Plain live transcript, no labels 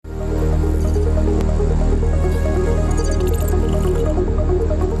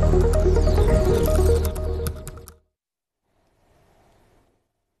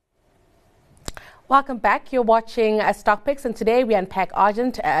Welcome back. You're watching Stock Picks, and today we unpack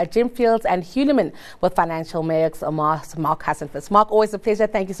Argent, Gemfields, and Hulamin with financial mayor's Mark Hassenfus. Mark, always a pleasure.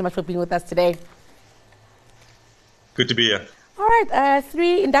 Thank you so much for being with us today. Good to be here. All right,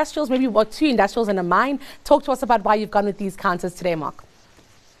 three industrials, maybe two industrials and a mine. Talk to us about why you've gone with these counters today, Mark.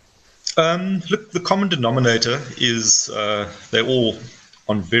 Look, the common denominator is they're all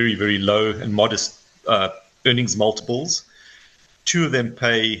on very, very low and modest earnings multiples. Two of them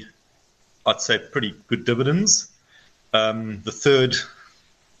pay, I'd say, pretty good dividends. The third,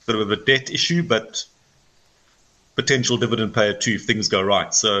 bit of a debt issue, but potential dividend payer too if things go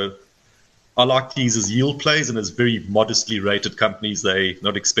right. So I like these as yield plays and as very modestly rated companies. They're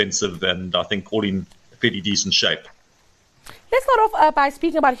not expensive and I think all in fairly decent shape. Let's start off by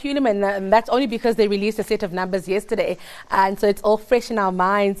speaking about Hulamin, and that's only because they released a set of numbers yesterday, and so it's all fresh in our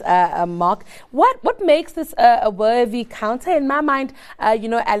minds, Mark. What makes this a worthy counter? In my mind,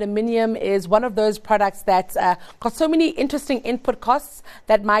 aluminium is one of those products that's got so many interesting input costs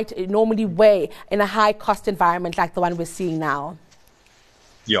that might normally weigh in a high-cost environment like the one we're seeing now.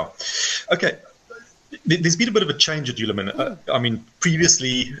 Yeah. Okay. There's been a bit of a change at Hulamin.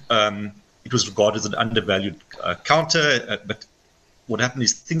 Previously, it was regarded as an undervalued counter, but what happened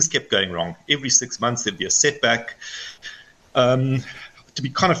is things kept going wrong. Every 6 months there'd be a setback. To be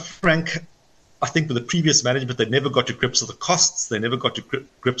kind of frank, I think with the previous management, they never got to grips with the costs. They never got to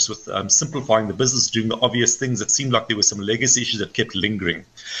grips with simplifying the business, doing the obvious things. It seemed like there were some legacy issues that kept lingering.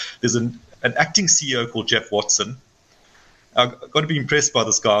 There's an acting CEO called Jeff Watson. I've got to be impressed by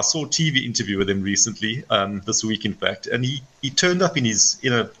this guy. I saw a TV interview with him recently, this week, in fact, and he turned up in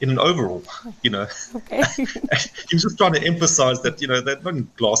an overall, Okay. He was just trying to emphasize that, they're not in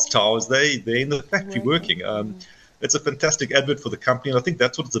glass towers. They're in the factory working. It's a fantastic advert for the company, and I think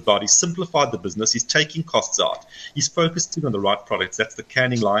that's what it's about. He's simplified the business. He's taking costs out. He's focusing on the right products. That's the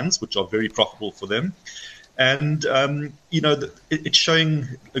canning lines, which are very profitable for them. And, it's showing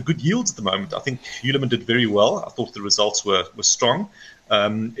a good yields at the moment. I think Hulamin did very well. I thought the results were strong.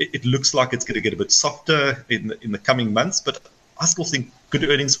 It looks like it's going to get a bit softer in the coming months, but I still think good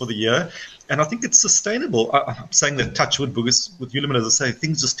earnings for the year. And I think it's sustainable. I'm saying that touch wood, because with Hulamin, as I say,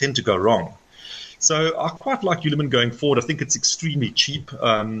 things just tend to go wrong. So I quite like Hulamin going forward. I think it's extremely cheap.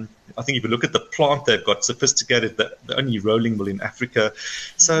 I think if you look at the plant, they've got sophisticated, the only rolling mill in Africa.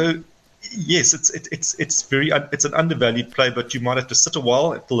 So yes, it's an undervalued play, but you might have to sit a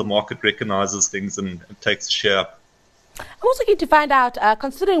while until the market recognizes things and takes a share. I'm also keen to find out,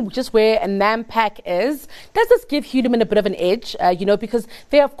 considering just where a Nampak is, does this give Hulamin a bit of an edge? Because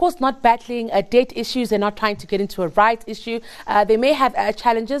they're, of course, not battling debt issues. They're not trying to get into a rights issue. They may have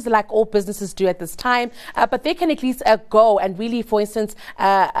challenges like all businesses do at this time, but they can at least go and really, for instance,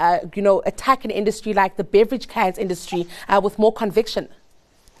 attack an industry like the beverage cans industry with more conviction.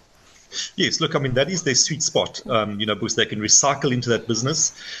 Yes, look, that is their sweet spot, because they can recycle into that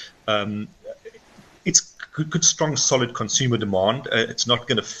business. It's good, strong, solid consumer demand. It's not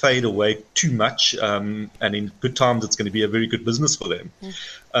going to fade away too much, and in good times, it's going to be a very good business for them.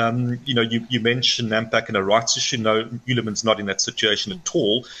 You mentioned Nampak and a rights issue. No, Hulamin's not in that situation at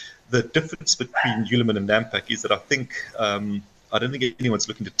all. The difference between Hulamin and Nampak is that I think, I don't think anyone's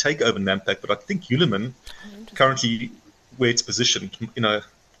looking to take over Nampak, but I think Hulamin, currently where it's positioned,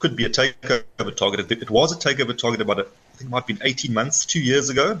 could be a takeover target. It was a takeover target about, I think it might have been 18 months, 2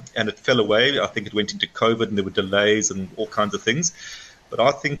 years ago, and it fell away. I think it went into COVID and there were delays and all kinds of things. But I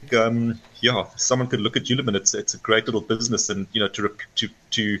think, someone could look at Hulamin. It's a great little business, and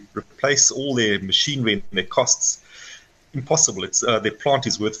to replace all their machinery and their costs, impossible. It's their plant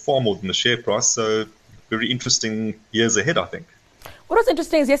is worth far more than the share price. So very interesting years ahead, I think. What was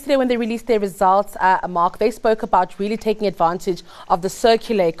interesting is yesterday when they released their results, Mark, they spoke about really taking advantage of the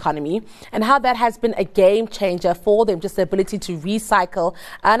circular economy and how that has been a game changer for them, just the ability to recycle.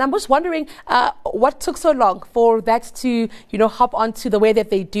 And I'm just wondering what took so long for that to, hop onto the way that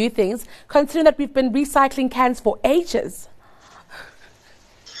they do things, considering that we've been recycling cans for ages.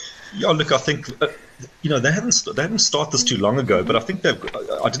 Yeah, look, I think they hadn't started this too long ago, but I think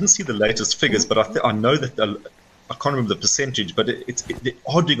I didn't see the latest figures, but I know that. I can't remember the percentage, but they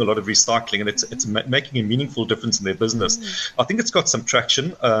are doing a lot of recycling, and it's making a meaningful difference in their business. I think it's got some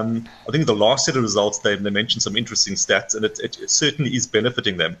traction. I think the last set of results, they mentioned some interesting stats, and it certainly is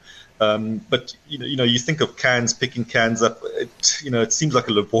benefiting them. But you think of cans, picking cans up. It seems like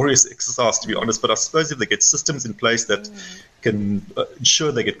a laborious exercise, to be honest. But I suppose if they get systems in place that can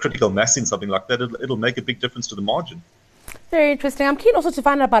ensure they get critical mass in something like that, it'll make a big difference to the margin. Very interesting. I'm keen also to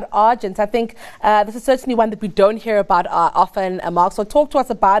find out about Argent. I think this is certainly one that we don't hear about often, Mark. So talk to us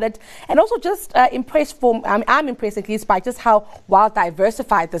about it. And also just I'm impressed at least by just how well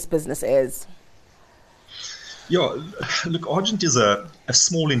diversified this business is. Yeah, look, Argent is a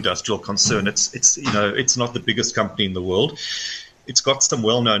small industrial concern. It's not the biggest company in the world. It's got some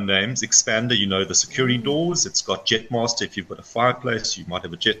well-known names. Expander, the security doors. It's got Jetmaster. If you've got a fireplace, you might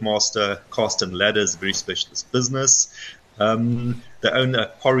have a Jetmaster. Cast and Ladders, a very specialist business. They own a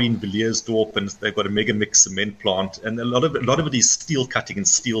quarry in Villiersdorp, and they've got a mega mix cement plant. And a lot of it is steel cutting and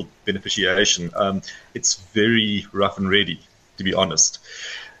steel beneficiation. It's very rough and ready, to be honest.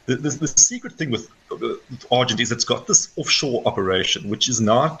 The secret thing with Argent is it's got this offshore operation, which is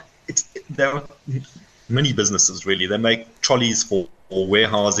not. There are many businesses really. They make trolleys for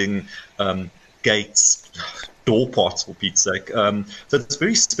warehousing, gates, door parts, for Pete's sake. So it's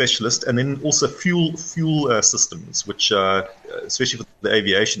very specialist, and then also fuel systems, which especially for the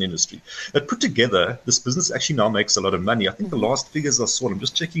aviation industry. But put together, this business actually now makes a lot of money. I think the last figures I saw, I'm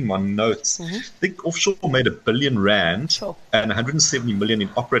just checking my notes. I think offshore made R1 billion and 170 million in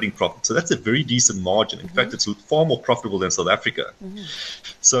operating profit. So that's a very decent margin. In fact, it's far more profitable than South Africa.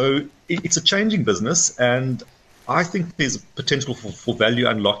 So it's a changing business, and I think there's potential for value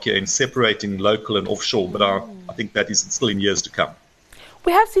unlock here in separating local and offshore, but I think that is still in years to come.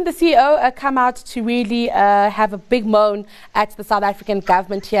 We have seen the CEO come out to really have a big moan at the South African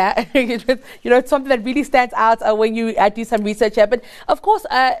government here. It's something that really stands out when you do some research here. But of course,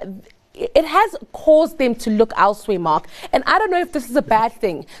 it has caused them to look elsewhere, Mark. And I don't know if this is a bad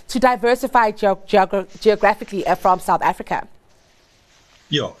thing to diversify geographically from South Africa.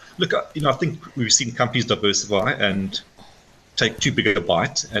 Yeah, look, I think we've seen companies diversify and take too big a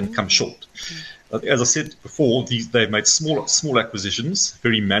bite and come short. As I said before, they've made small acquisitions,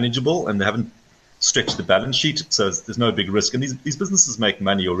 very manageable, and they haven't stretched the balance sheet, so there's no big risk. And these businesses make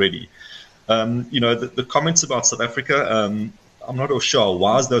money already. The comments about South Africa, I'm not sure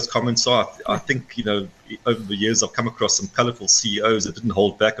why those comments are. I think, over the years I've come across some colorful CEOs that didn't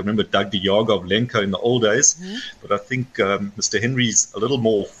hold back. I remember Doug de Jager of Lenco in the old days, but I think Mr. Henry's a little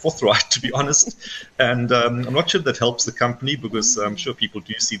more forthright, to be honest. And I'm not sure that helps the company, because I'm sure people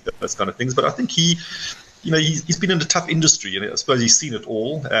do see those kind of things. But I think he's been in a tough industry, and I suppose he's seen it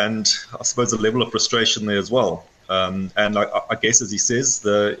all. And I suppose the level of frustration there as well. And I guess, as he says,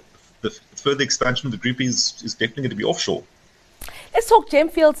 the further expansion of the group is definitely going to be offshore. Let's talk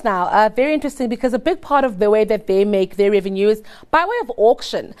Gemfields now. Very interesting, because a big part of the way that they make their revenue is by way of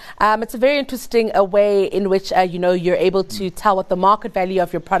auction. It's a very interesting way in which you're able to tell what the market value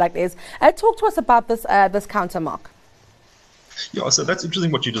of your product is. Talk to us about this counter, Mark. Yeah, so that's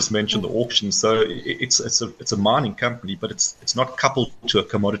interesting what you just mentioned, the auction. So it's a mining company, but it's not coupled to a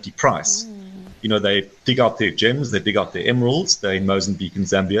commodity price. They dig out their gems, they dig out their emeralds. They're in Mozambique and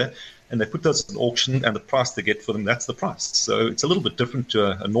Zambia, and they put those in auction, and the price they get for them, that's the price. So it's a little bit different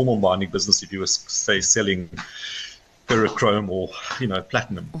to a normal mining business if you were, say, selling ferrochrome or,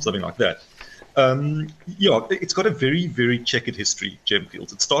 platinum, something like that. It's got a very, very checkered history,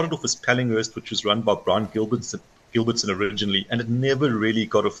 Gemfields. It started off as Pallinghurst, which was run by Brian Gilbertson originally, and it never really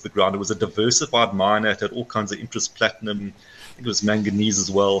got off the ground. It was a diversified miner. It had all kinds of interest, platinum, I think it was manganese as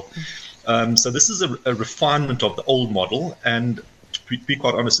well. So this is a refinement of the old model, and to be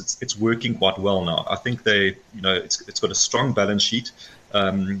quite honest, it's working quite well now. I think it's got a strong balance sheet.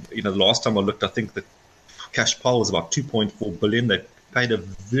 The last time I looked, I think the cash pile was about 2.4 billion. They paid a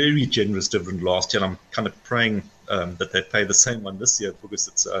very generous dividend last year, and I'm kind of praying that they pay the same one this year,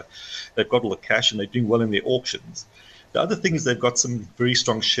 because they've got all the cash and they're doing well in their auctions. The other thing is they've got some very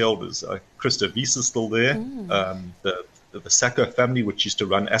strong shareholders. Christo Wiese is still there. The Sacco family, which used to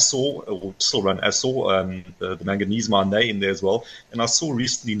run Assor, or still run Assor, the manganese mine, they're in there as well. And I saw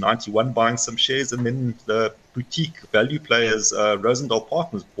recently 91 buying some shares, and then the boutique value players, Rosendahl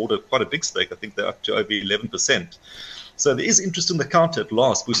Partners, bought quite a big stake. I think they're up to over 11%. So there is interest in the counter at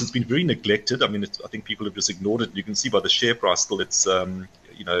last, because it's been very neglected. I mean, I think people have just ignored it. You can see by the share price still, it's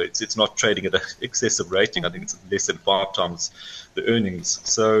not trading at an excessive rating. I think it's less than 5 times the earnings.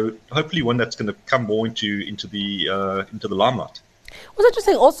 So hopefully one that's going to come more into the limelight. What's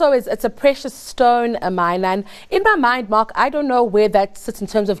interesting also is it's a precious stone mine, and in my mind, Mark, I don't know where that sits in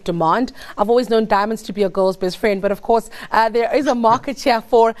terms of demand. I've always known diamonds to be a girl's best friend, but of course there is a market here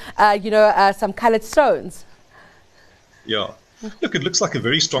for some coloured stones. Yeah. Look, it looks like a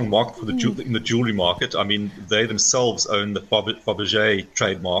very strong market for in the jewelry market. I mean, they themselves own the Fabergé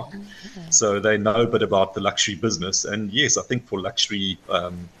trademark, so they know a bit about the luxury business. And yes, I think for luxury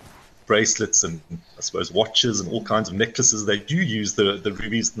bracelets and I suppose watches and all kinds of necklaces, they do use the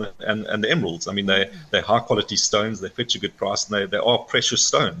rubies and the emeralds. I mean, they're high quality stones. They fetch a good price, and they are precious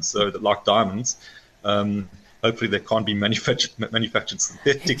stones. So that, like diamonds, hopefully they can't be manufactured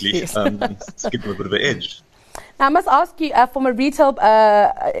synthetically. Yes. To give them a bit of an edge. Now, I must ask you, from a retail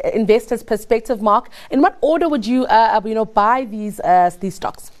investor's perspective, Mark, in what order would you, buy these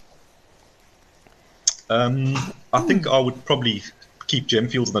stocks? I think I would probably keep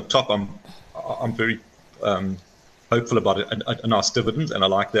Gemfields on the top. I'm very hopeful about it, a nice dividend, and I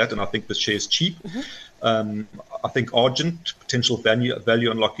like that, and I think the share is cheap. I think Argent, potential value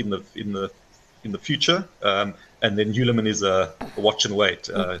unlock in the future, and then Hulamin is a watch and wait,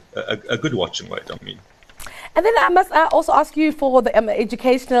 a good watch and wait. I mean. And then I must also ask you for the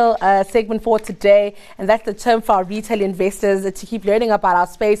educational segment for today, and that's the term for our retail investors to keep learning about our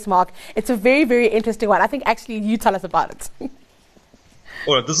space, Mark. It's a very, very interesting one. I think actually you tell us about it.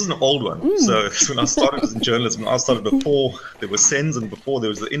 All right, this is an old one. So when I started as in journalism, I started before there were sends and before there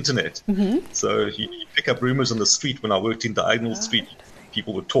was the internet. So you pick up rumors on the street. When I worked in Diagonal Street,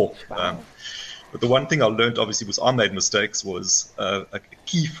 people would talk. But the one thing I learned, obviously, was I made mistakes, was a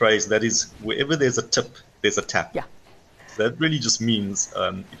key phrase, that is, wherever there's a tip, there's a tap. Yeah. So that really just means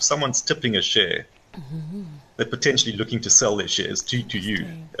if someone's tipping a share, they're potentially looking to sell their shares to you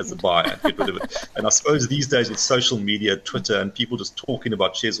as a buyer, get rid of it. And I suppose these days with social media, Twitter, and people just talking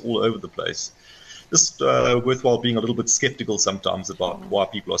about shares all over the place, just worthwhile being a little bit skeptical sometimes about why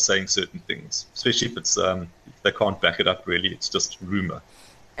people are saying certain things, especially if it's they can't back it up really, it's just rumor.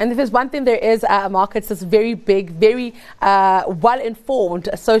 And if there's one thing there is, markets is very big, very well-informed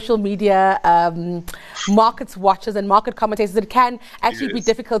social media markets watchers and market commentators. It can actually be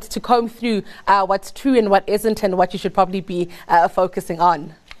difficult to comb through what's true and what isn't, and what you should probably be focusing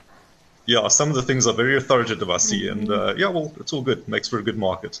on. Yeah, some of the things are very authoritative, I see. And well, it's all good. Makes for a good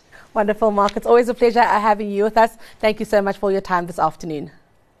market. Wonderful, Mark. It's always a pleasure having you with us. Thank you so much for your time this afternoon.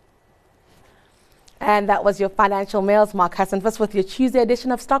 And that was your Financial Mail's Mark Hassenfuss with your Tuesday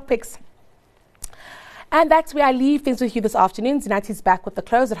edition of Stock Picks. And that's where I leave things with you this afternoon. Zinati's back with the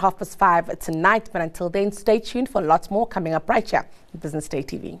close at 5:30 tonight. But until then, stay tuned for lots more coming up right here on Business Day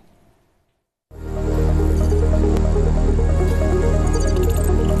TV.